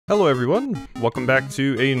Hello everyone, welcome back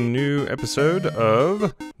to a new episode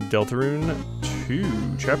of Deltarune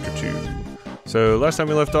 2, Chapter 2. So last time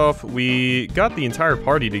we left off, we got the entire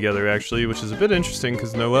party together actually, which is a bit interesting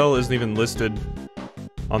because Noelle isn't even listed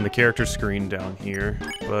on the character screen down here.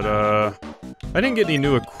 But I didn't get any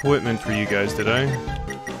new equipment for you guys, did I?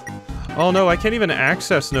 Oh no, I can't even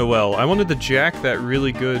access Noelle. I wanted to jack that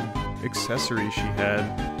really good accessory she had.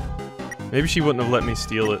 Maybe she wouldn't have let me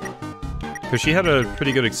steal it. Because she had a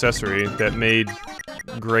pretty good accessory that made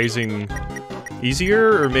grazing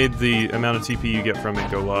easier, or made the amount of TP you get from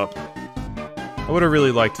it go up. I would have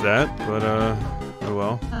really liked that, but oh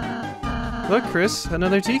well. Look, Chris,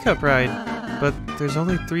 another teacup ride. But there's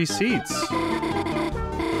only 3 seats.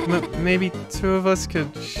 Maybe 2 of us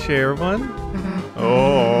could share one?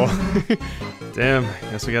 Oh. Damn,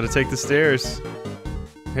 guess we gotta take the stairs.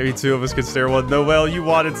 Maybe 2 of us could share one. Noelle, you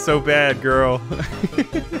want it so bad, girl.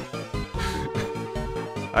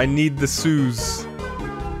 I need the Suze.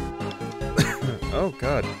 Oh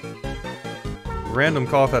god. Random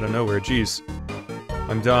cough out of nowhere, jeez.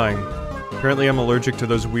 I'm dying. Apparently I'm allergic to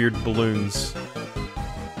those weird balloons.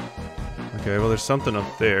 Okay, well there's something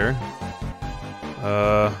up there.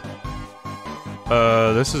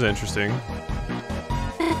 This is interesting.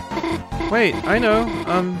 Wait, I know.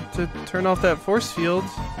 To turn off that force field,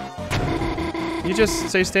 you just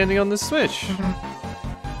stay standing on this switch.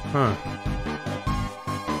 Huh.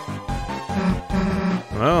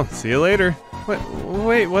 Well, see you later.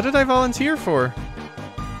 Wait, what did I volunteer for?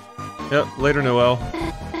 Yep, later, Noelle.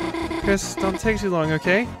 Chris, don't take too long,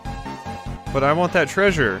 okay? But I want that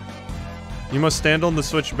treasure. You must stand on the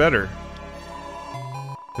switch better.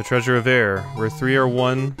 The treasure of air. Where 3 are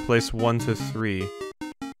 1, place 1 to 3.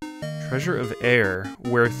 Treasure of air.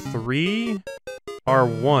 Where 3 are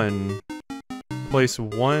 1, place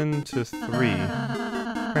 1 to 3.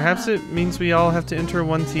 Perhaps it means we all have to enter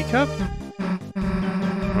 1 teacup?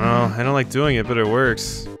 Well, I don't like doing it, but it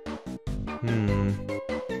works.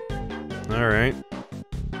 Alright.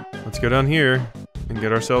 Let's go down here and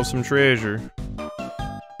get ourselves some treasure.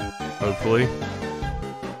 Hopefully.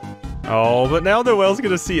 Oh, but now Noelle's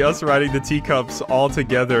gonna see us riding the teacups all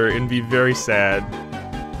together and be very sad.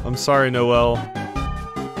 I'm sorry, Noelle.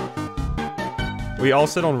 We all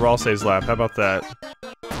sit on Ralsei's lap, how about that?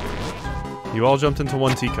 You all jumped into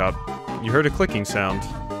 1 teacup. You heard a clicking sound.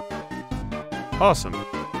 Awesome.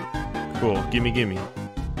 Cool, gimme.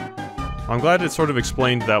 I'm glad it sort of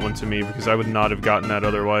explained that one to me, because I would not have gotten that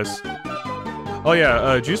otherwise. Oh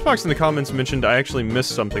yeah, Juicebox in the comments mentioned I actually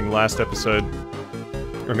missed something last episode.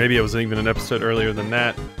 Or maybe it was even an episode earlier than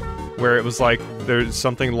that, where it was like, there's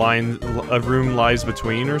something a room lies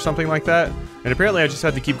between, or something like that. And apparently I just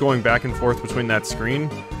had to keep going back and forth between that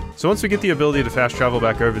screen. So once we get the ability to fast travel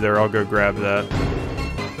back over there, I'll go grab that.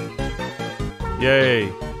 Yay!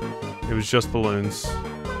 It was just balloons.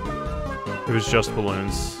 It was just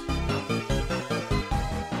balloons.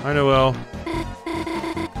 Hi, Noelle.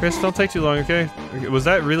 Chris, don't take too long, okay? Was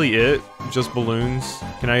that really it? Just balloons?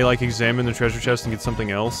 Can I, like, examine the treasure chest and get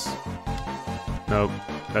something else? Nope.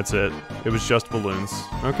 That's it. It was just balloons.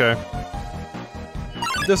 Okay.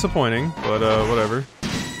 Disappointing, but, whatever.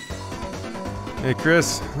 Hey,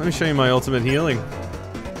 Chris, let me show you my ultimate healing.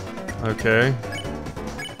 Okay.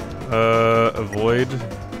 Avoid.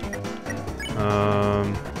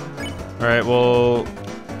 Alright, well...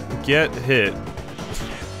 Get hit.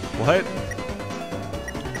 What?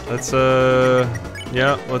 Let's,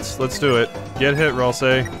 yeah, let's do it. Get hit,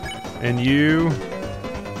 Ralsei. And you...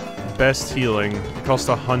 Best healing. It costs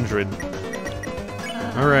 100.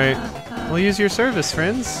 Alright. We'll use your service,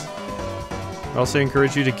 friends. Ralsei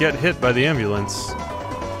encourage you to get hit by the ambulance.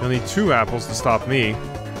 You'll need 2 apples to stop me.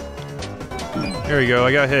 There we go,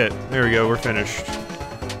 I got hit. There we go, we're finished.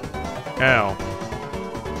 Ow.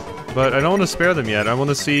 But I don't want to spare them yet. I want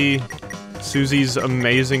to see Susie's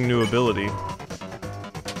amazing new ability.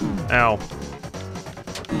 Ow.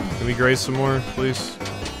 Can we graze some more, please?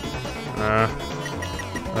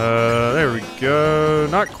 There we go.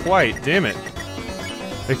 Not quite, damn it.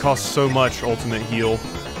 It costs so much ultimate heal.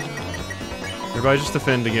 Everybody just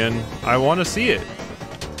defend again. I want to see it.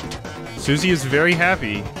 Susie is very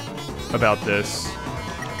happy about this.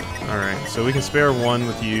 Alright, so we can spare 1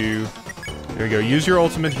 with you. There we go. Use your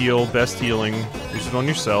ultimate heal, best healing. Use it on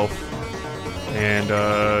yourself. And,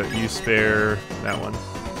 you spare that one.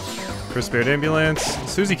 Chris spared ambulance.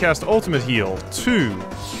 Susie cast ultimate heal. 2.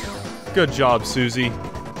 Good job, Susie.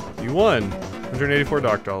 You won. 184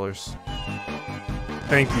 dock dollars.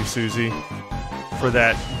 Thank you, Susie, for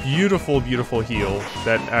that beautiful, beautiful heal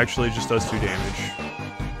that actually just does 2 damage.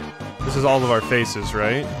 This is all of our faces,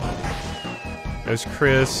 right? There's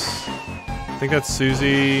Chris. think that's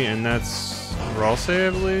Susie, and that's Ralse,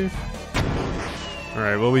 I believe.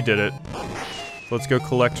 Alright, well, we did it. Let's go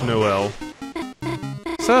collect Noelle.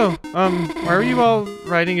 So, why are you all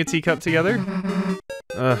riding a teacup together?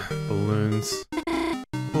 Balloons.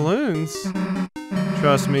 Balloons?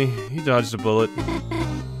 Trust me, you dodged a bullet.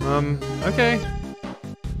 Okay.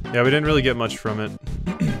 Yeah, we didn't really get much from it.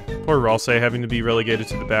 Poor Ralse having to be relegated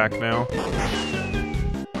to the back now.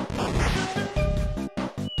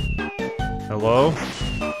 Hello?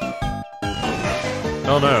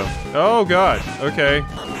 Oh no. Oh god. Okay.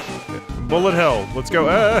 Bullet hell. Let's go.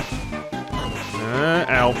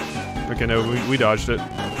 Ow. Okay, no, we dodged it.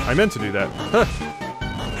 I meant to do that. Huh.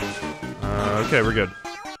 Okay, we're good.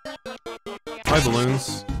 Hi,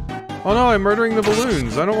 balloons. Oh no, I'm murdering the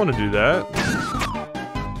balloons. I don't want to do that.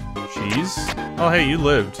 Cheese? Oh hey, you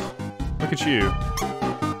lived. Look at you.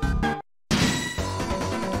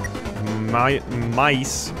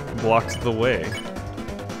 Mice blocked the way.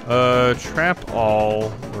 Trap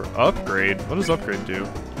all or upgrade. What does upgrade do?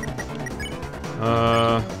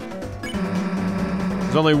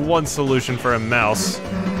 There's only one solution for a mouse.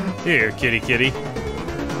 Here, kitty kitty.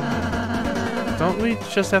 Don't we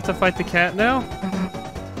just have to fight the cat now?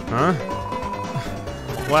 Huh?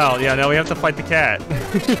 Wow, yeah, now we have to fight the cat.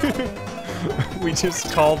 We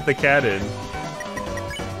just called the cat in.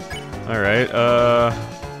 Alright,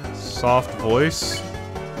 soft voice.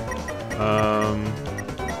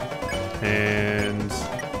 And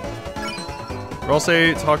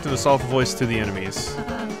Ralse, talk to the soft voice to the enemies.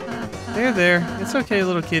 There, it's okay,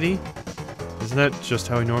 little kitty. Isn't that just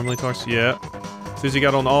how he normally talks? Yeah. Susie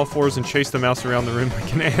got on all fours and chased the mouse around the room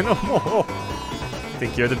like an animal.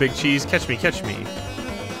 Think you're the big cheese? Catch me, catch me.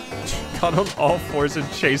 Got on all fours and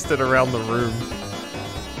chased it around the room.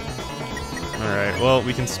 Alright, well,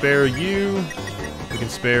 we can spare you. We can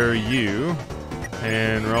spare you.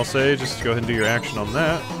 And Ralse, just go ahead and do your action on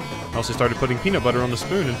that. I also started putting peanut butter on the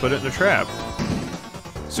spoon and put it in a trap.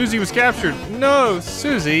 Susie was captured! No,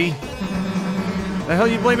 Susie! The hell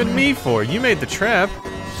you blaming me for? You made the trap.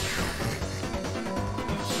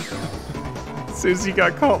 Susie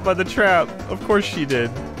got caught by the trap. Of course she did.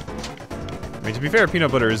 I mean, to be fair,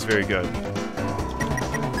 peanut butter is very good.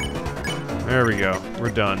 There we go.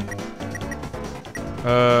 We're done.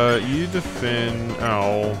 You defend.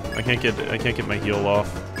 Oh, I can't get my heal off.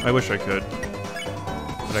 I wish I could,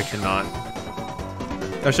 but I cannot.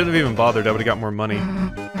 I shouldn't have even bothered. I would have got more money.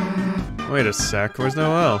 Wait a sec. Where's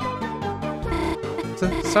Noelle?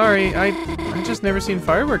 Sorry, I just never seen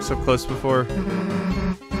fireworks up close before.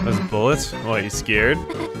 Those bullets? What, are you scared?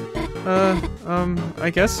 I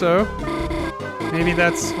guess so. Maybe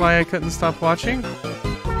that's why I couldn't stop watching?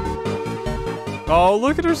 Oh,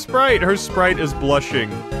 look at her sprite! Her sprite is blushing.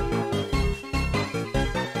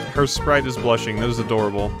 Her sprite is blushing. That was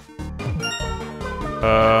adorable.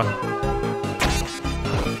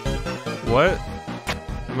 What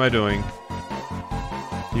am I doing?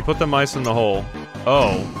 You put the mice in the hole.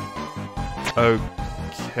 Oh.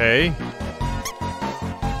 Okay.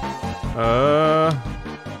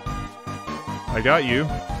 I got you.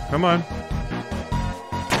 Come on.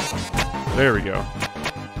 There we go.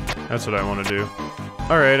 That's what I want to do.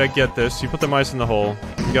 Alright, I get this. You put the mice in the hole.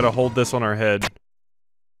 We gotta hold this on our head.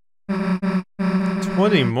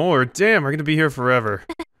 20 more? Damn, we're gonna be here forever.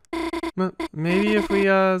 Maybe if we,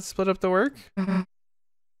 split up the work?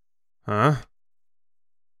 Huh?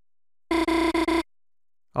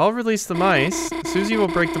 I'll release the mice. Susie will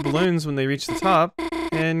break the balloons when they reach the top.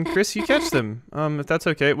 And Chris, you catch them. If that's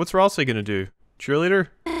okay. What's Ralse gonna do? Cheerleader?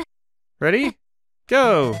 Ready?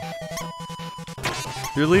 Go!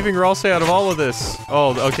 You're leaving Ralse out of all of this.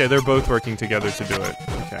 Oh, okay, they're both working together to do it.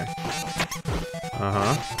 Okay.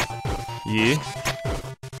 Uh-huh. Yeah.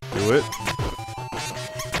 Do it.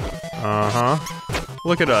 Uh-huh.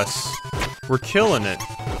 Look at us. We're killing it.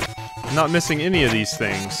 Not missing any of these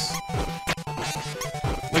things.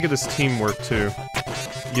 Look at this teamwork, too.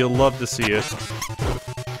 You'll love to see it.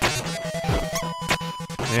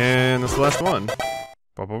 And that's the last one.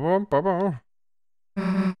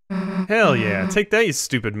 Hell yeah, take that, you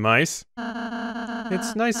stupid mice.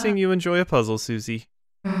 It's nice seeing you enjoy a puzzle, Susie.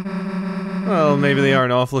 Well, maybe they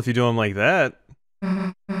aren't awful if you do them like that.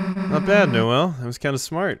 Not bad, Noelle. That was kind of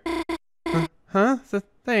smart. Huh?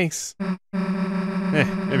 Thanks.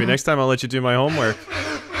 Maybe next time I'll let you do my homework.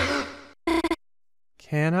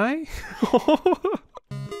 Can I?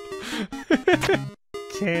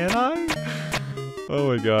 Can I? Oh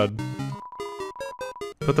my god.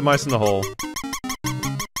 Put the mice in the hole.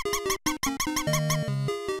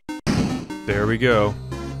 There we go.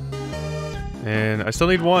 And I still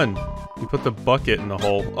need one. You put the bucket in the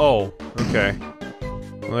hole. Oh, okay.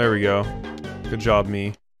 Well, there we go. Good job,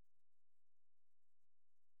 me.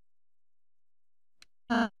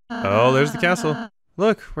 Oh, there's the castle.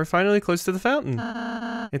 Look, we're finally close to the fountain.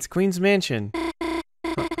 It's Queen's Mansion.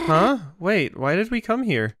 Huh? Wait, why did we come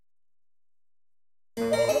here?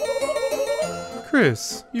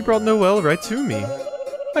 Chris, you brought Noelle right to me.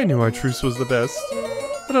 I knew our truce was the best.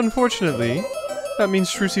 But unfortunately, that means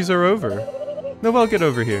truces are over. Noelle, get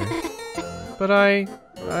over here. But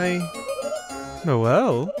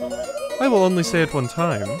Noelle? I will only say it one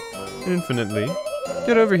time. Infinitely.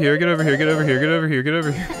 Get over here, get over here, get over here, get over here, get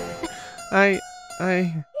over here.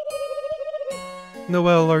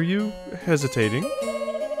 Noelle, are you hesitating?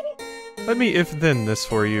 Let me if-then this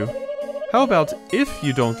for you. How about if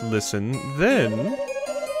you don't listen, then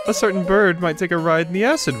a certain bird might take a ride in the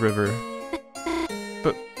acid river.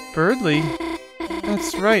 But Birdly?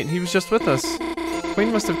 That's right, he was just with us.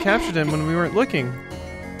 Queen must have captured him when we weren't looking.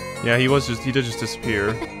 Yeah, he did just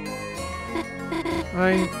disappear.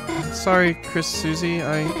 Sorry, Chris, Susie,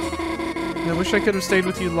 I wish I could have stayed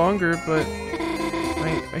with you longer, but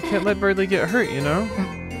I can't let Birdly get hurt, you know?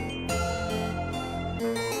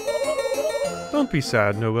 Don't be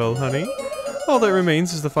sad, Noelle, honey. All that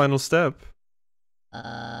remains is the final step.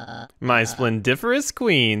 My splendiferous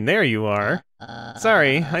queen, there you are.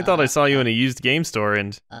 Sorry, I thought I saw you in a used game store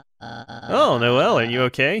and... Oh, Noelle, are you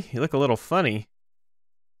okay? You look a little funny.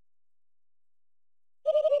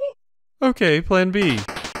 Okay, plan B.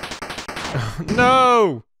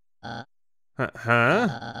 No!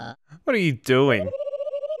 Huh? What are you doing?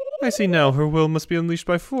 I see now her will must be unleashed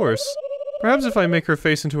by force. Perhaps if I make her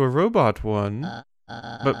face into a robot one.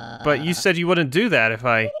 But you said you wouldn't do that if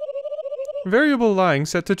I... Variable lying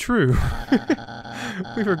set to true.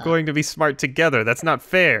 We were going to be smart together, that's not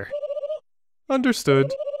fair.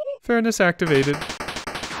 Understood. Fairness activated.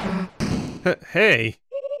 Hey!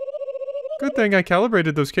 Good thing I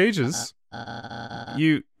calibrated those cages.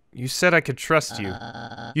 You said I could trust you.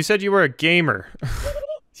 You said you were a gamer.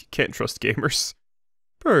 You can't trust gamers.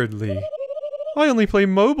 Birdly. I only play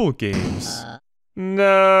mobile games.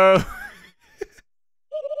 No!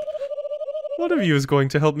 One of you is going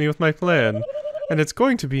to help me with my plan, and it's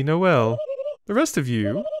going to be Noelle. The rest of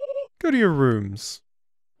you, go to your rooms.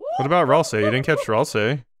 What about Ralsei? You didn't catch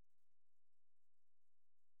Ralsei.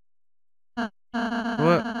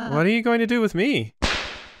 What are you going to do with me?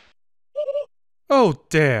 Oh,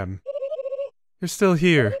 damn. You're still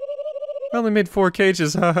here. I only made 4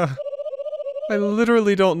 cages, haha. I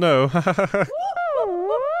literally don't know,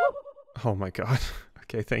 Oh my god.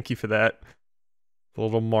 Okay, thank you for that. The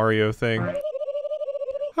little Mario thing.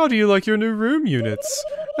 How do you like your new room units?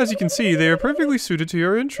 As you can see, they are perfectly suited to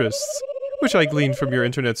your interests, which I gleaned from your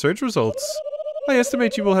internet search results. I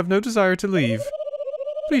estimate you will have no desire to leave.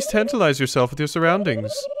 Please tantalize yourself with your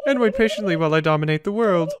surroundings, and wait patiently while I dominate the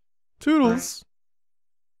world. Toodles!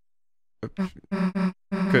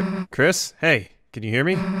 Chris? Hey, can you hear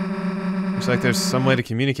me? Looks like there's some way to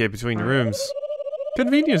communicate between rooms.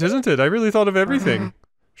 Convenient, isn't it? I really thought of everything.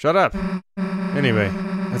 Shut up. Anyway,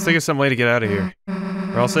 let's think of some way to get out of here.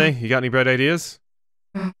 Ralsei, you got any bright ideas?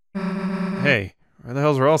 Hey, where the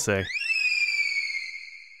hell's Ralsei?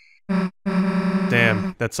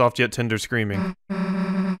 Damn, that soft yet tender screaming.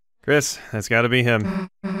 Chris, that's gotta be him.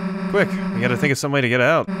 Quick, we gotta think of some way to get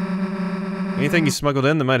out. Anything you smuggled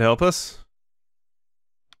in that might help us?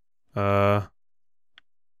 I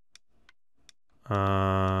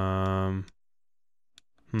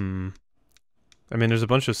mean, there's a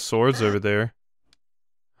bunch of swords over there.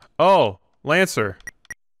 Oh, Lancer.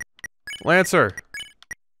 Lancer.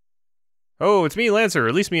 Oh, it's me, Lancer.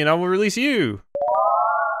 Release me and I will release you.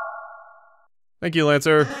 Thank you,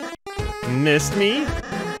 Lancer. Missed me?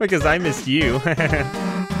 Because I missed you.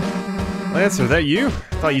 Lancer, that you?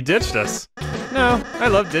 Thought you ditched us. No, I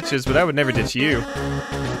love ditches, but I would never ditch you.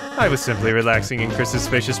 I was simply relaxing in Chris's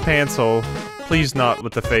spacious pants hole. Please not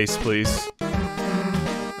with the face, please.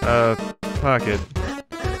 Pocket.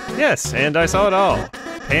 Yes, and I saw it all.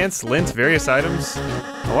 Pants, lint, various items.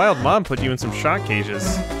 A wild mom put you in some shock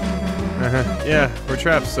cages. Yeah, we're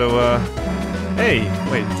trapped, so, Hey,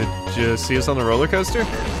 wait, did you see us on the roller coaster?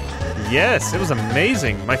 Yes, it was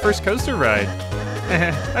amazing. My first coaster ride.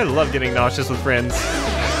 I love getting nauseous with friends.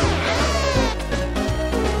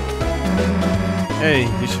 Hey,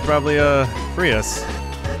 you should probably, free us.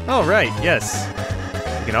 Oh, right, yes.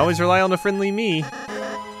 You can always rely on a friendly me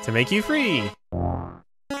to make you free.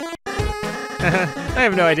 I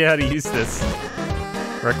have no idea how to use this.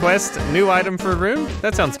 Request new item for room?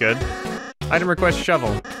 That sounds good. Item request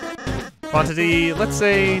shovel. Quantity, let's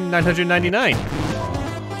say 999.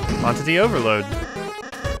 Quantity overload.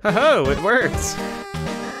 Ho-ho, it works!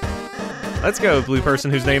 Let's go, blue person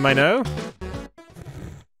whose name I know.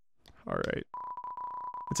 Alright.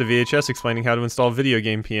 It's a VHS explaining how to install video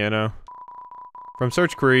game piano. From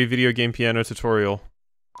search query, video game piano tutorial.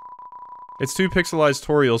 It's 2 pixelized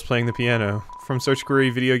tutorials playing the piano. From search query,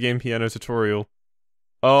 video game piano tutorial.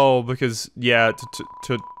 Oh, because, yeah,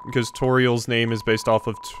 because tutorial's name is based off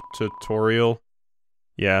of tutorial.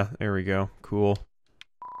 Yeah, there we go. Cool.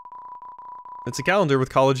 It's a calendar with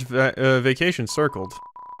college vacation circled.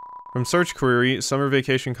 From search query, summer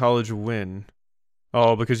vacation college win.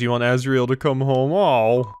 Oh, because you want Azriel to come home.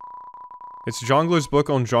 Oh. It's Jongler's book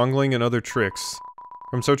on jongling and other tricks.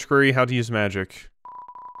 From search query, how to use magic.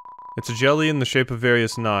 It's a jelly in the shape of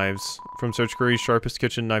various knives. From search query, sharpest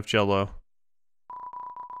kitchen knife jello.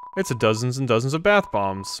 It's a dozens and dozens of bath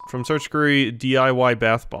bombs. From search query, DIY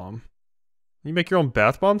bath bomb. You make your own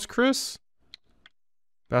bath bombs, Chris?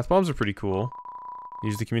 Bath bombs are pretty cool.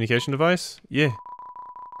 Use the communication device? Yeah.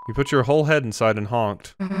 You put your whole head inside and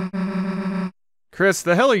honked. Chris,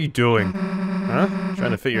 the hell are you doing? Huh?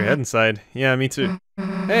 Trying to fit your head inside. Yeah, me too.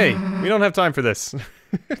 Hey, we don't have time for this.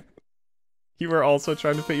 You were also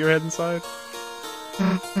trying to fit your head inside?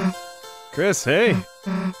 Chris, hey!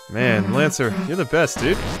 Man, Lancer, you're the best,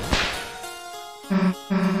 dude.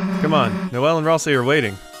 Come on, Noelle and Rossi are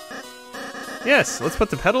waiting. Yes, let's put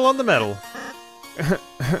the pedal on the metal.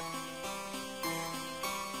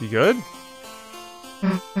 You good?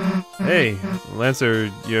 Hey,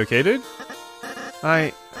 Lancer, you okay, dude?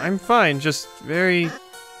 I'm fine, just very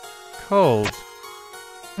cold.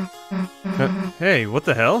 Hey, what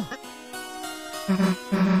the hell?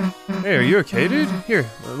 Hey, are you okay, dude? Here,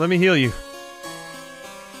 let me heal you.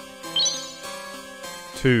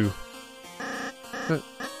 2.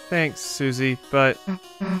 Thanks, Susie, but...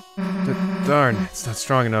 darn, it's not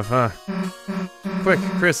strong enough, huh? Quick,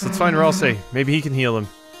 Chris, let's find Ralsei. Maybe he can heal him.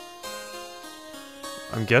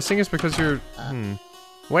 I'm guessing it's because you're...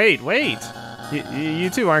 Wait! You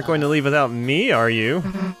two aren't going to leave without me, are you?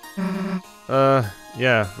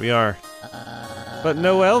 Yeah, we are. But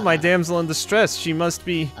Noelle, my damsel in distress, she must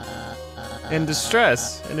be... in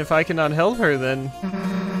distress, and if I cannot help her, then...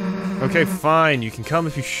 Okay, fine, you can come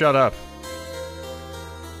if you shut up.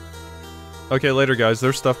 Okay, later guys,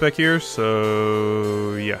 there's stuff back here,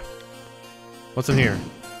 so... yeah. What's in here?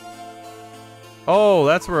 Oh,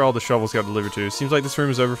 that's where all the shovels got delivered to. Seems like this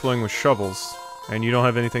room is overflowing with shovels, and you don't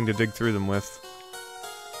have anything to dig through them with.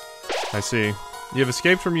 I see. You have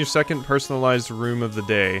escaped from your second personalized room of the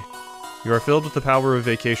day. You are filled with the power of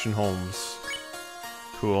vacation homes.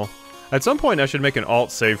 Cool. At some point I should make an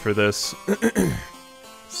alt save for this.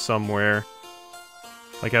 Somewhere.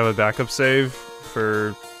 Like have a backup save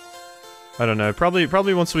for... I don't know,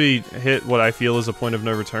 probably once we hit what I feel is a point of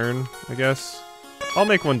no return, I guess. I'll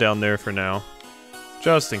make one down there for now.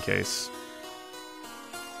 Just in case.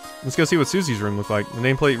 Let's go see what Susie's room looked like. The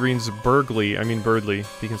nameplate reads Birdly.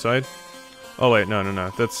 Peek inside? Oh wait,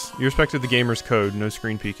 no. That's... You respected the gamer's code, no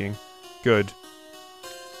screen peeking. Good.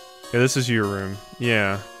 Yeah, this is your room.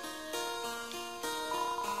 Yeah.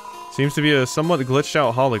 Seems to be a somewhat glitched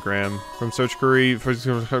out hologram. From search query...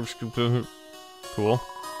 Cool.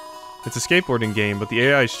 It's a skateboarding game, but the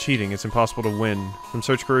AI is cheating. It's impossible to win. From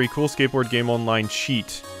search query, cool skateboard game online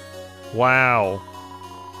cheat. Wow.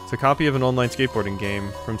 It's a copy of an online skateboarding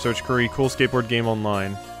game. From search query, cool skateboard game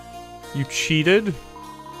online. You cheated?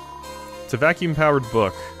 It's a vacuum-powered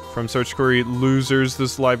book. From search query, losers,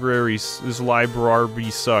 this library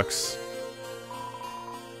sucks.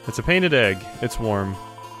 It's a painted egg. It's warm.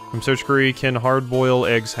 From search query, can hard-boil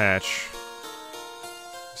eggs hatch?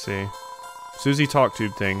 Let's see. Susie talk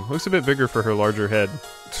tube thing. Looks a bit bigger for her larger head.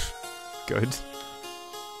 Good.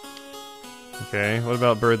 Okay, what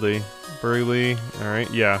about Birdly? Birdly,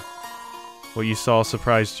 alright, yeah. What you saw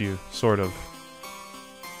surprised you, sort of.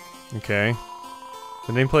 Okay.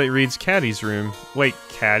 The nameplate reads Caddy's room. Wait,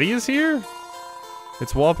 Caddy is here?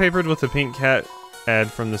 It's wallpapered with a pink cat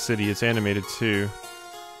ad from the city. It's animated too.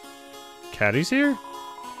 Caddy's here?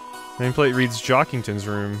 Nameplate reads Jockington's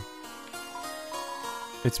room.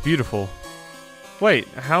 It's beautiful. Wait,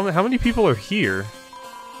 how many people are here?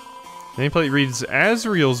 Nameplate reads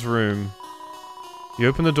Azriel's room. You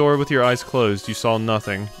opened the door with your eyes closed. You saw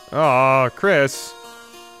nothing. Aw, Chris.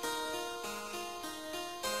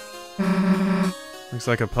 Looks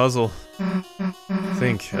like a puzzle.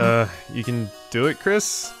 Think, you can do it,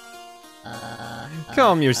 Chris?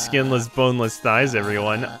 Calm your skinless, boneless thighs,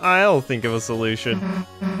 everyone. I'll think of a solution.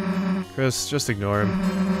 Chris, just ignore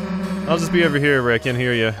him. I'll just be over here where I can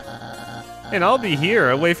hear you. And I'll be here,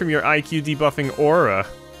 away from your IQ debuffing aura.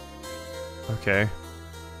 Okay.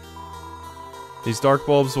 These dark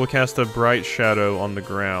bulbs will cast a bright shadow on the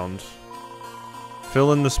ground.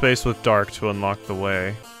 Fill in the space with dark to unlock the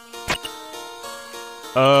way.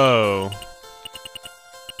 Oh.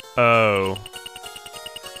 Oh.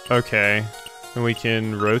 Okay. And we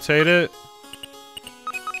can rotate it?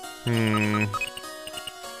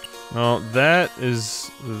 Well, that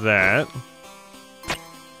is that.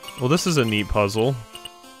 Well, this is a neat puzzle.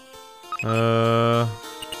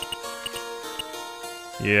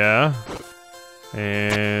 Yeah.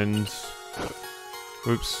 And...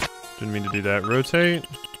 Oops. Didn't mean to do that. Rotate.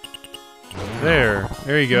 There.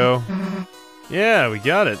 There you go. Yeah, we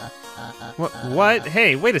got it. What?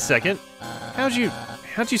 Hey, wait a second. How'd you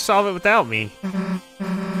solve it without me?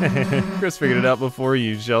 Chris figured it out before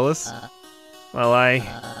you, jealous? Well,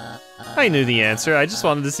 I knew the answer. I just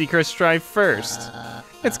wanted to see Chris try first.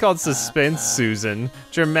 It's called suspense, Susan.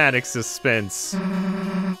 Dramatic suspense.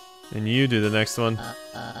 And you do the next one.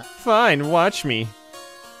 Fine, watch me.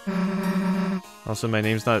 Also, my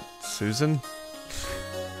name's not Susan?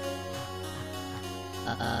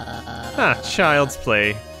 Child's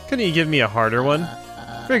play. Couldn't you give me a harder one?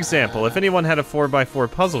 For example, if anyone had a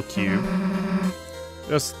 4x4 puzzle cube,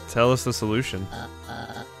 just tell us the solution.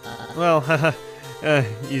 Well,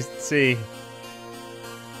 you see...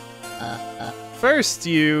 First,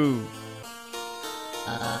 you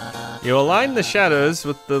align the shadows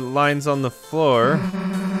with the lines on the floor.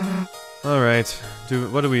 Alright,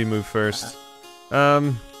 what do we move first?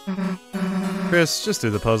 Chris, just do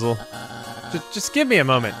the puzzle. Just give me a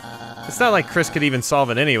moment. It's not like Chris could even solve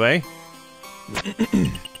it anyway.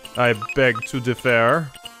 I beg to differ.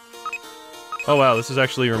 Oh wow, this is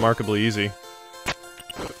actually remarkably easy.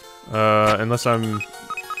 Unless I'm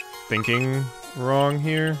thinking wrong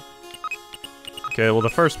here. Okay, well the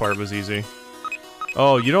first part was easy.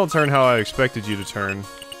 Oh, you don't turn how I expected you to turn.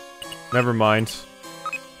 Never mind.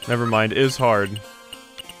 Never mind, it is hard.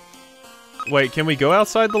 Wait, can we go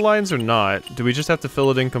outside the lines or not? Do we just have to fill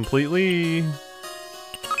it in completely?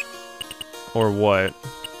 Or what?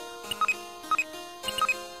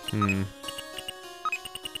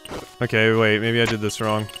 Okay, wait, maybe I did this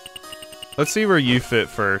wrong. Let's see where you fit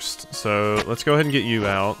first. So, let's go ahead and get you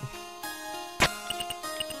out.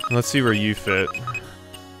 Let's see where you fit.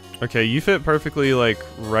 Okay, you fit perfectly, like,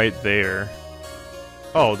 right there.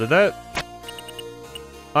 Oh, did that?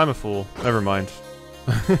 I'm a fool. Never mind.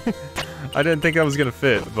 I didn't think I was gonna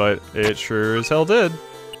fit, but it sure as hell did.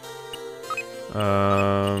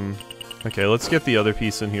 Okay, let's get the other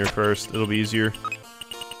piece in here first. It'll be easier.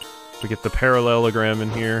 We get the parallelogram in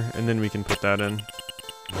here, and then we can put that in.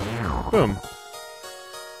 Boom.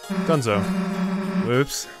 Dunzo.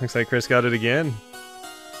 Whoops. Looks like Chris got it again.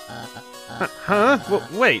 Huh?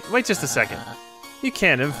 Wait just a second. You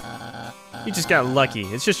can't have. You just got lucky.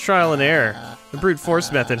 It's just trial and error. The brute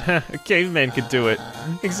force method. A caveman could do it.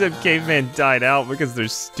 Except caveman died out because they're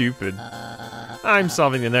stupid. I'm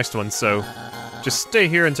solving the next one, so just stay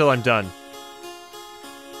here until I'm done.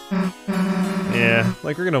 Yeah,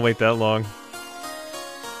 like we're gonna wait that long.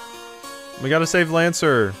 We gotta save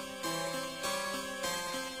Lancer.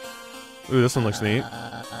 Ooh, this one looks neat.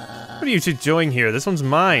 What are you two doing here? This one's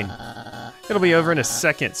mine. It'll be over in a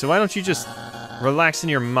second, so why don't you just relax in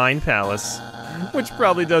your mind palace? Which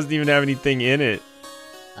probably doesn't even have anything in it.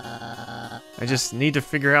 I just need to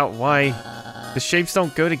figure out why the shapes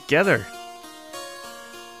don't go together.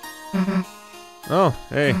 Oh,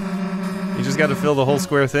 hey. You just gotta fill the whole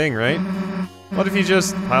square thing, right? What if you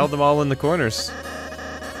just piled them all in the corners?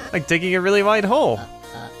 Like digging a really wide hole.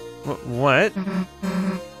 What?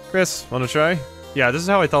 Chris, wanna try? Yeah, this is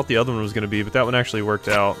how I thought the other one was gonna be, but that one actually worked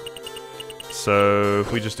out. So,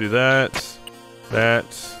 if we just do that,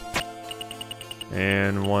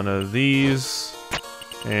 and one of these,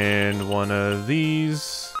 and one of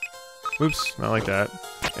these. Oops, not like that.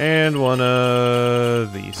 And one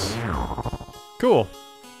of these. Cool.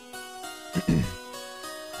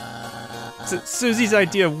 Susie's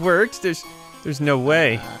idea worked. There's no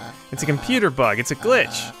way. It's a computer bug. It's a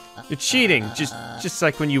glitch. You're cheating, just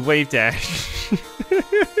like when you wave dash.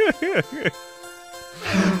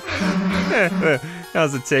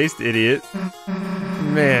 How's it taste, idiot?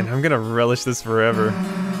 Man, I'm gonna relish this forever.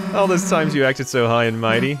 All those times you acted so high and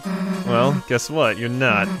mighty. Well, guess what? You're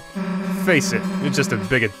not. Face it, you're just as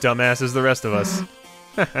big a dumbass as the rest of us.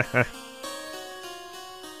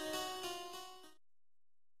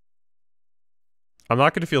 I'm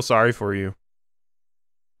not gonna feel sorry for you.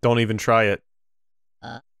 Don't even try it.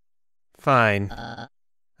 Fine.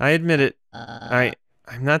 I admit it. I'm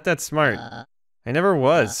not that smart. I never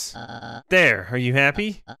was. There, are you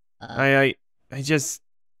happy? I just...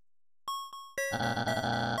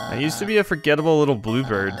 I used to be a forgettable little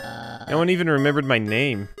bluebird. No one even remembered my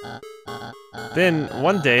name. Then,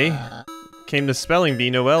 one day, came the spelling bee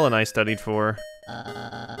Noelle and I studied for.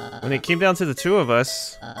 when it came down to the two of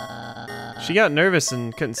us, she got nervous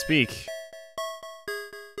and couldn't speak.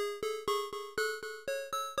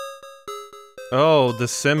 Oh,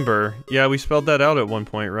 December. Yeah, we spelled that out at one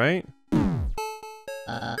point, right?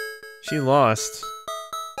 She lost.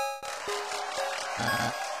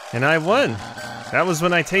 And I won. That was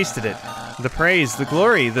when I tasted it. The praise, the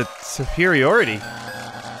glory, the superiority.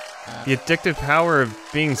 The addictive power of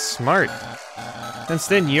being smart. Since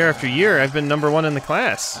then, year after year, I've been #1 in the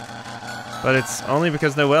class. But it's only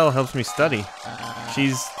because Noelle helps me study.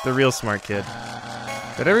 She's the real smart kid.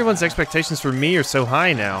 But everyone's expectations for me are so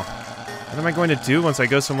high now. What am I going to do once I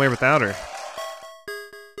go somewhere without her?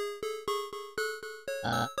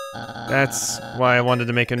 That's why I wanted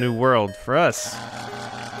to make a new world for us.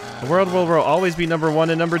 A world where we'll always be #1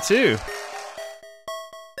 and #2.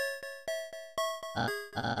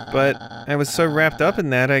 But I was so wrapped up in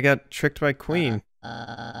that, I got tricked by Queen.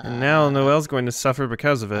 And now Noelle's going to suffer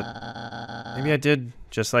because of it. Maybe I did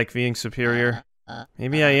just like being superior.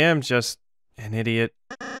 Maybe I am just an idiot.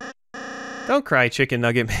 Don't cry, Chicken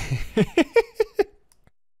Nugget Man.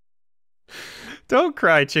 Don't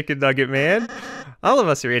cry, Chicken Nugget Man. All of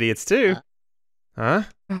us are idiots too. Huh?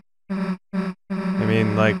 I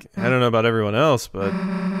mean, like, I don't know about everyone else, but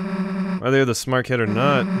whether you're the smart kid or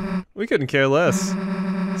not, we couldn't care less.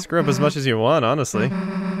 Screw up as much as you want, honestly.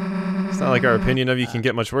 It's not like our opinion of you can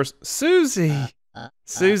get much worse. Susie!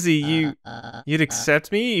 Susie, you'd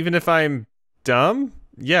accept me even if I'm dumb?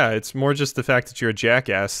 Yeah, it's more just the fact that you're a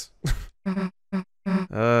jackass.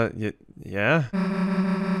 Yeah?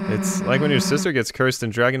 It's like when your sister gets cursed in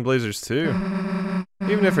Dragon Blazers 2.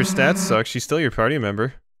 Even if her stats suck, she's still your party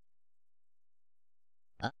member.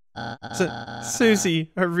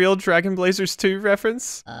 Susie, a real Dragon Blazers 2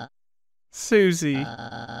 reference? Susie,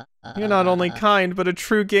 you're not only kind, but a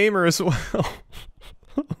true gamer as well.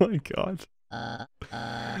 Oh my god.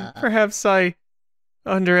 Perhaps I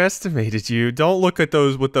underestimated you. Don't look at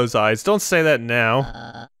those with those eyes. Don't say that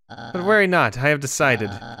now. But worry not, I have decided.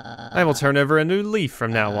 I will turn over a new leaf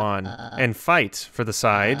from now on, and fight for the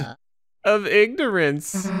side of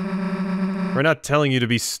ignorance. We're not telling you to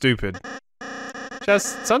be stupid.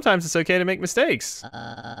 Just sometimes it's okay to make mistakes.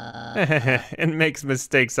 And make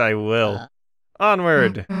mistakes I will.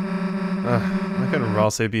 Onward! Why couldn't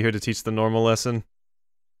Ralsei be here to teach the normal lesson?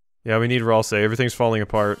 Yeah, we need Ralsei. Everything's falling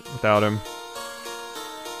apart without him.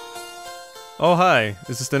 Oh, hi.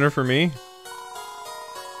 Is this dinner for me?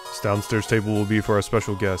 This downstairs table will be for our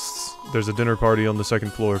special guests. There's a dinner party on the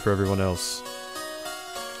 2nd floor for everyone else.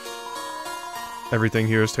 Everything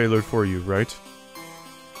here is tailored for you, right?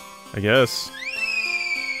 I guess.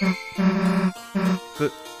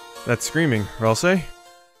 That's screaming. Ralsei?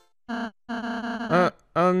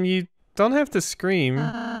 You don't have to scream.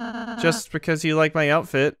 Just because you like my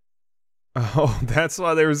outfit. Oh, that's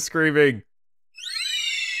why they were screaming.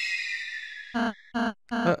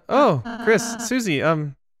 Oh, Chris, Susie,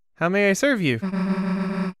 how may I serve you?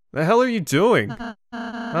 The hell are you doing?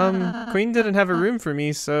 Queen didn't have a room for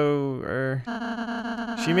me, so,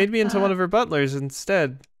 she made me into one of her butlers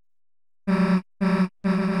instead.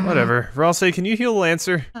 Whatever. Ralsei, can you heal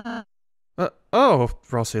Lancer? Oh,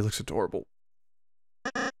 Ralsei looks adorable.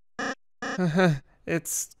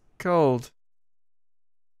 It's cold.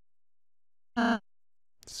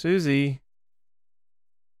 Susie.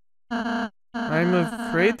 I'm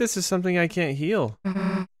afraid this is something I can't heal.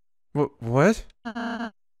 What?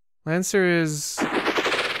 Lancer is...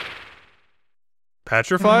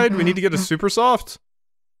 petrified? We need to get a super soft.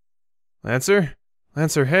 Lancer?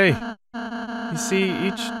 Lancer, hey. You see,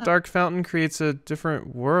 each dark fountain creates a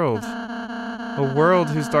different world. A world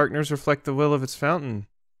whose darkness reflect the will of its fountain.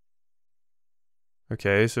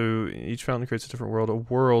 Okay, so each fountain creates a different world. A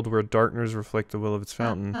world where darkness reflect the will of its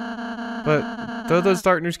fountain. But though those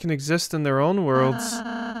darkness can exist in their own worlds,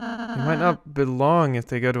 they might not belong if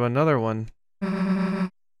they go to another one.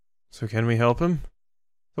 So can we help him?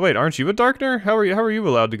 Oh, wait, aren't you a Darkner? How are you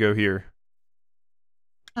allowed to go here?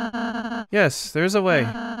 Yes, there's a way.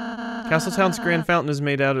 Castletown's Grand Fountain is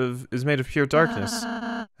made of pure darkness.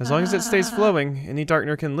 As long as it stays flowing, any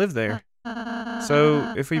Darkner can live there.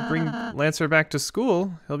 So if we bring Lancer back to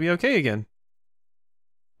school, he'll be okay again.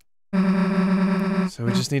 So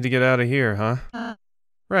we just need to get out of here, huh?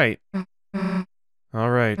 Right.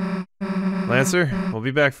 Alright. Lancer, we'll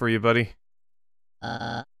be back for you, buddy.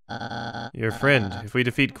 Your friend. If we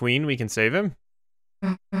defeat Queen, we can save him?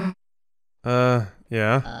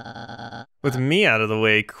 Yeah. With me out of the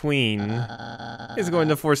way, Queen is going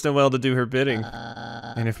to force Noelle to do her bidding.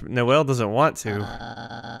 And if Noelle doesn't want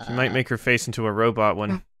to, she might make her face into a robot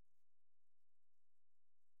one.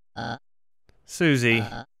 Susie,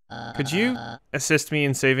 Could you assist me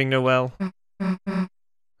in saving Noelle?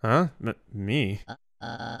 Huh? Me?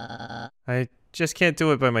 I just can't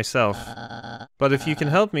do it by myself. But if you can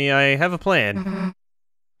help me, I have a plan.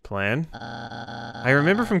 Plan? I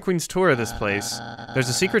remember from Queen's tour of this place, there's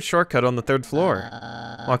a secret shortcut on the 3rd floor.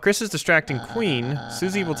 While Chris is distracting Queen,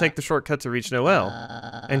 Susie will take the shortcut to reach Noelle,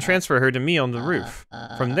 and transfer her to me on the roof.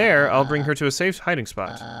 From there, I'll bring her to a safe hiding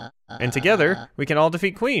spot. And together, we can all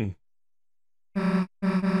defeat Queen.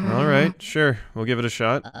 Alright, sure, we'll give it a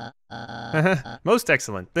shot. Most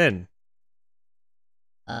excellent, then.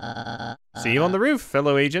 See you on the roof,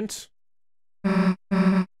 fellow agent.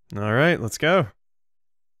 Alright, let's go.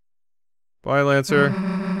 Bye, Lancer.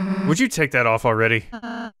 Would you take that off already?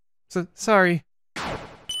 Sorry.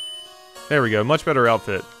 There we go, much better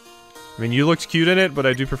outfit. I mean, you looked cute in it, but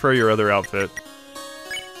I do prefer your other outfit.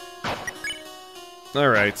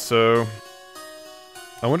 Alright, so...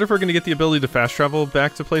 I wonder if we're gonna get the ability to fast travel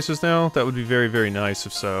back to places now? That would be very, very nice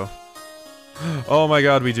if so. Oh my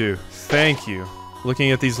god, we do. Thank you.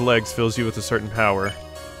 Looking at these legs fills you with a certain power.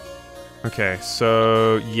 Okay,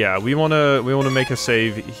 so yeah, we wanna make a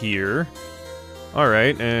save here.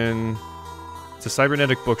 Alright, and it's a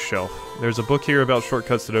cybernetic bookshelf. There's a book here about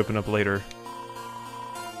shortcuts that open up later.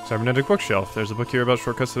 Cybernetic bookshelf. There's a book here about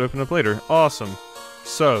shortcuts that open up later. Awesome.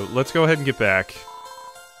 So, let's go ahead and get back.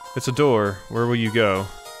 It's a door. Where will you go?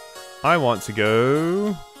 I want to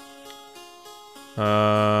go...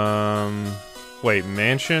 Wait,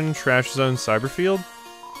 mansion, trash zone, cyberfield?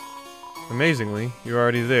 Amazingly, you're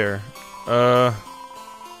already there.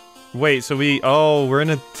 Wait, so we're in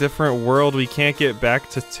a different world. We can't get back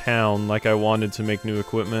to town like I wanted to make new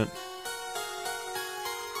equipment.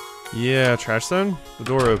 Yeah, trash zone? The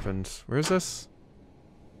door opened. Where is this?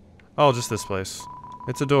 Oh, just this place.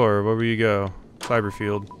 It's a door. Where will you go?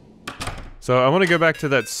 Cyberfield. So I want to go back to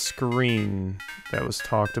that screen that was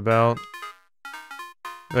talked about.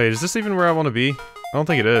 Wait, is this even where I want to be? I don't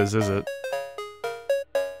think it is it?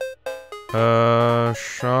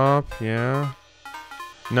 Shop, yeah.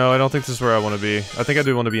 No, I don't think this is where I want to be. I think I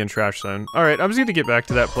do want to be in trash zone. Alright, I'm just gonna get back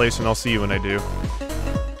to that place and I'll see you when I do.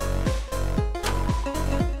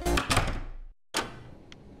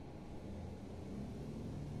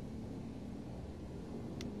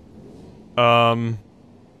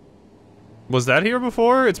 Was that here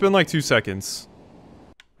before? It's been like 2 seconds.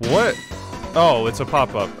 What? Oh, it's a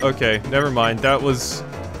pop-up. Okay, never mind. That was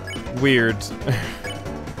weird.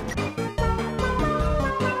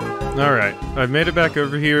 Alright, I've made it back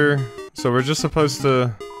over here. So we're just supposed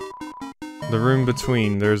to... The room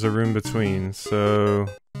between. There's a room between. So...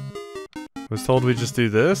 I was told we just do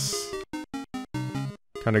this.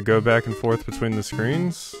 Kind of go back and forth between the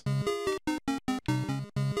screens.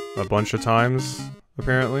 A bunch of times,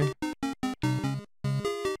 apparently.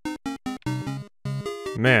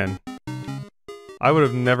 Man. I would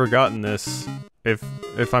have never gotten this if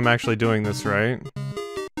I'm actually doing this right.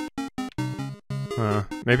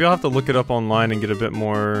 Maybe I'll have to look it up online and get a bit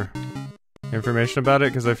more information about it,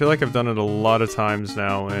 because I feel like I've done it a lot of times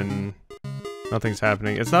now and nothing's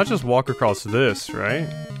happening. It's not just walk across this, right?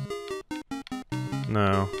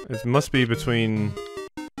 No. It must be between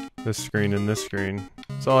this screen and this screen.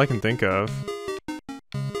 That's all I can think of.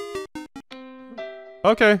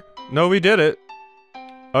 Okay. No, we did it.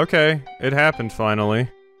 Okay. It happened finally.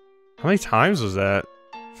 How many times was that?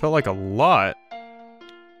 Felt like a lot.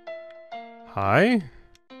 Hi?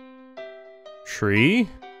 Tree?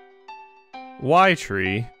 Why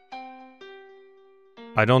tree?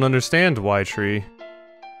 I don't understand why tree.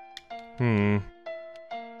 I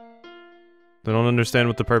don't understand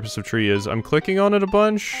what the purpose of tree is. I'm clicking on it a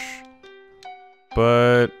bunch,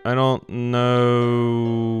 but I don't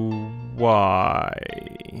know why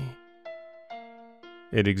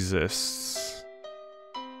it exists.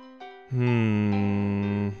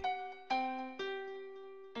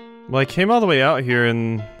 Well, I came all the way out here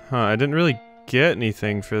and, I didn't really get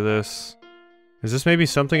anything for this. Is this maybe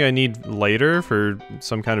something I need later for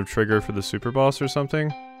some kind of trigger for the super boss or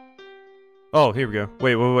something? Oh, here we go.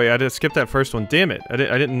 Wait, I did skip that first one. Damn it! I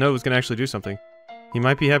didn't know it was gonna actually do something. He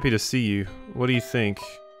might be happy to see you. What do you think?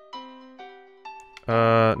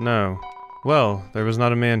 No. Well, there was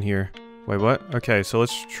not a man here. Wait, what? Okay, so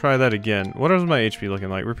let's try that again. What is my HP looking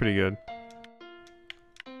like? We're pretty good.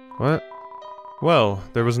 What? Well,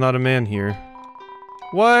 there was not a man here.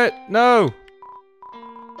 What? No!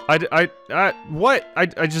 What?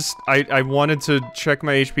 I wanted to check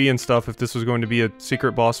my HP and stuff if this was going to be a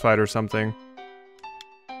secret boss fight or something.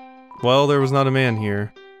 Well, there was not a man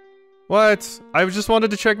here. What? I just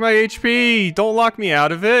wanted to check my HP! Don't lock me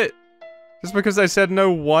out of it! Just because I said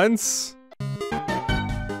no once?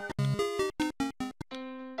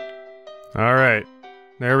 Alright.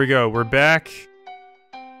 There we go. We're back.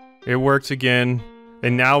 It worked again.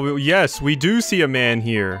 And now, yes, we do see a man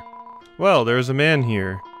here. Well, there's a man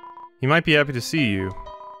here. He might be happy to see you.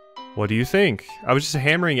 What do you think? I was just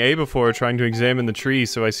hammering A before, trying to examine the tree,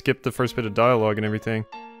 so I skipped the first bit of dialogue and everything.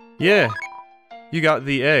 Yeah. You got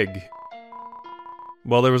the egg.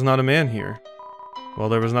 Well, there was not a man here. Well,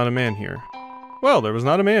 there was not a man here. Well, there was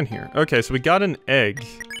not a man here. Okay, so we got an egg.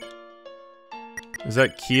 Is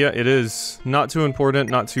that Kia? It is. Not too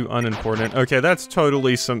important, not too unimportant. Okay, that's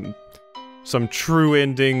totally some true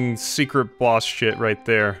ending secret boss shit right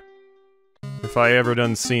there. If I ever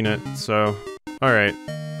done seen it, so... Alright.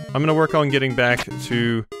 I'm gonna work on getting back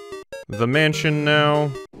to the mansion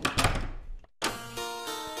now.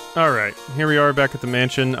 Alright, here we are back at the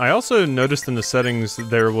mansion. I also noticed in the settings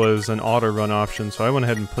there was an auto-run option, so I went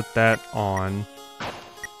ahead and put that on.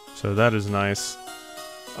 So that is nice.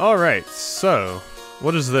 Alright, so...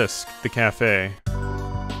 What is this? The cafe.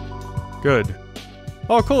 Good.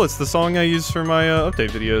 Oh cool, it's the song I use for my update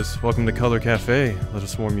videos. Welcome to Color Cafe. Let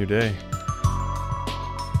us warm your day.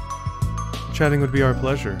 Chatting would be our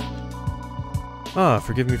pleasure. Ah,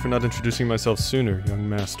 forgive me for not introducing myself sooner, young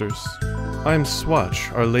masters. I am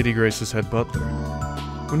Swatch, our Lady Grace's head butler.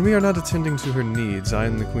 When we are not attending to her needs, I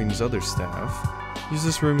and the Queen's other staff use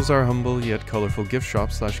this room as our humble yet colorful gift shop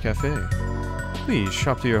 / cafe. Please,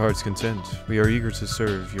 shop to your heart's content. We are eager to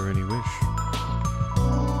serve your any wish.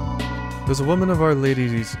 Does a woman of our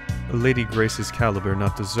Lady Grace's caliber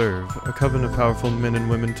not deserve a coven of powerful men and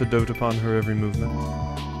women to dote upon her every movement?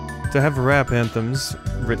 To have rap anthems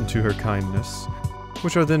written to her kindness,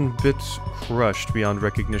 which are then bit crushed beyond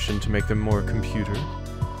recognition to make them more computer.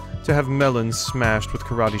 To have melons smashed with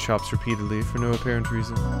karate chops repeatedly for no apparent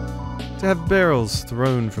reason. To have barrels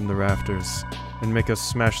thrown from the rafters, and make us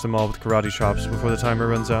smash them all with karate chops before the timer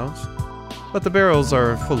runs out. But the barrels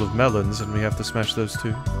are full of melons and we have to smash those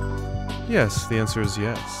too. Yes, the answer is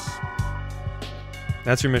yes.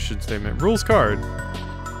 That's your mission statement. Rules card.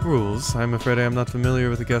 Rules? I'm afraid I am not familiar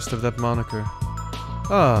with the guest of that moniker.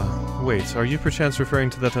 Ah, wait, are you perchance referring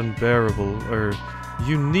to that unbearable,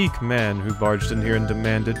 unique man who barged in here and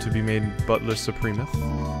demanded to be made Butler Supremeth?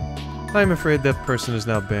 I am afraid that person is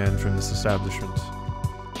now banned from this establishment,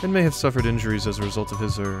 and may have suffered injuries as a result of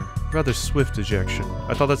his, rather swift ejection.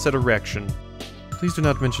 I thought that said erection. Please do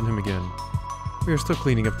not mention him again. We are still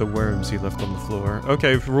cleaning up the worms he left on the floor.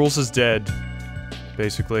 Okay, Rules is dead,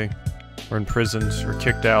 basically. Or imprisoned, or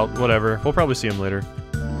kicked out, whatever. We'll probably see him later.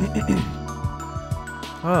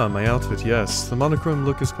 Ah, my outfit, yes. The monochrome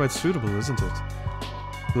look is quite suitable, isn't it?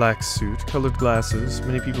 Black suit, colored glasses.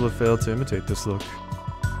 Many people have failed to imitate this look.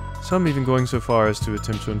 Some even going so far as to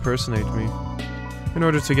attempt to impersonate me. In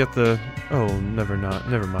order to get the... Oh, never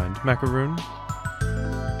mind. Macaroon?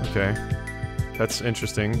 Okay. That's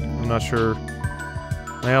interesting. I'm not sure...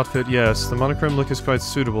 My outfit, yes. The monochrome look is quite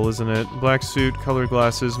suitable, isn't it? Black suit, colored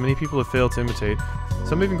glasses. Many people have failed to imitate.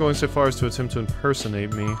 Some even going so far as to attempt to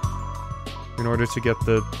impersonate me. In order to get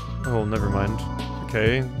the... Oh, never mind.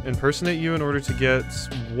 Okay. Impersonate you in order to get...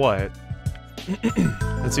 what?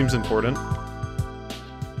 That seems important.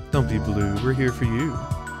 Don't be blue. We're here for you.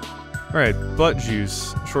 Alright, butt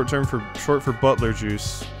juice. Short for butler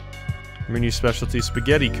juice. Menu specialty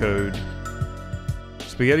spaghetti code.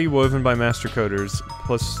 Spaghetti woven by master coders.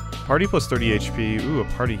 Party plus 30 HP. Ooh, a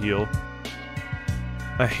party heal.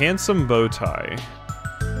 A handsome bow tie.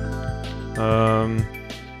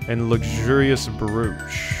 And luxurious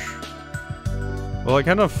brooch. Well, I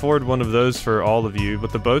can't afford one of those for all of you,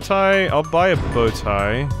 but the bow tie, I'll buy a bow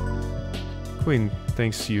tie. Queen,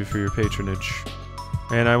 thanks to you for your patronage.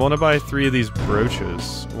 And I want to buy 3 of these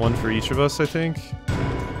brooches. One for each of us, I think.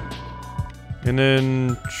 And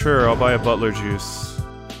then, sure, I'll buy a butler juice.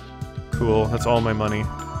 Cool, that's all my money.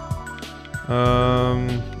 I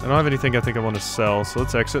don't have anything I think I want to sell, so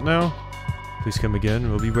let's exit now. Please come again,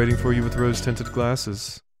 we'll be waiting for you with rose-tinted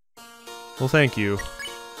glasses. Well, thank you.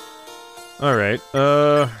 Alright,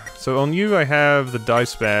 so on you I have the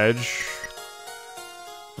dice badge.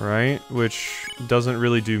 Right, which doesn't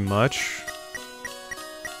really do much.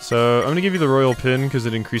 So, I'm gonna give you the royal pin because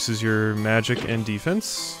it increases your magic and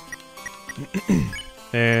defense.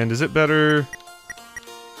 And is it better...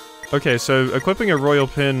 Okay, so equipping a royal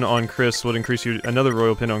pin on Chris would increase you... Another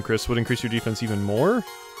royal pin on Chris would increase your defense even more?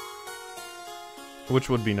 Which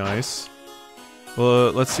would be nice.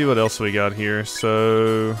 Well, let's see what else we got here.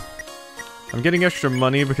 So... I'm getting extra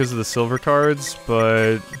money because of the silver cards,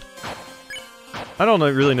 but... I don't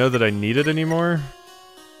really know that I need it anymore.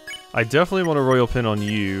 I definitely want a royal pin on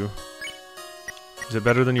you. Is it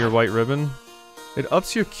better than your white ribbon? It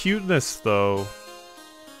ups your cuteness, though.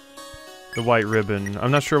 the white ribbon.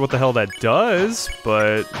 I'm not sure what the hell that does,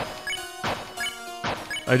 but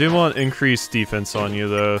I do want increased defense on you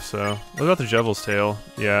though, so. What about the Devil's Tail?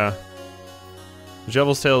 Yeah. The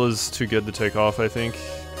Devil's Tail is too good to take off, I think.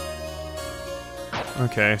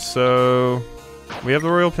 Okay, so we have the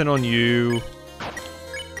Royal Pin on you.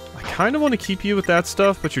 I kind of want to keep you with that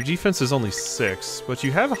stuff, but your defense is only 6. But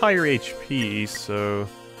you have higher HP, so...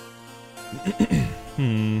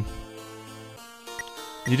 You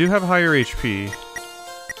do have higher HP.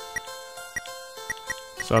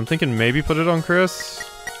 So I'm thinking maybe put it on Chris.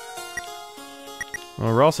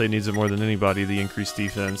 Well, Ralsei needs it more than anybody, the increased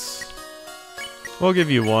defense. We'll give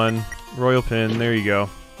you 1. Royal Pin, there you go.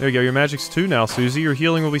 There you go, your magic's 2 now, Susie. Your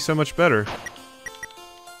healing will be so much better.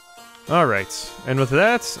 Alright, and with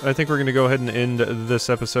that, I think we're going to go ahead and end this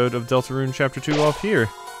episode of Deltarune Chapter 2 off here.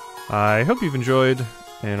 I hope you've enjoyed,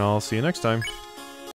 and I'll see you next time.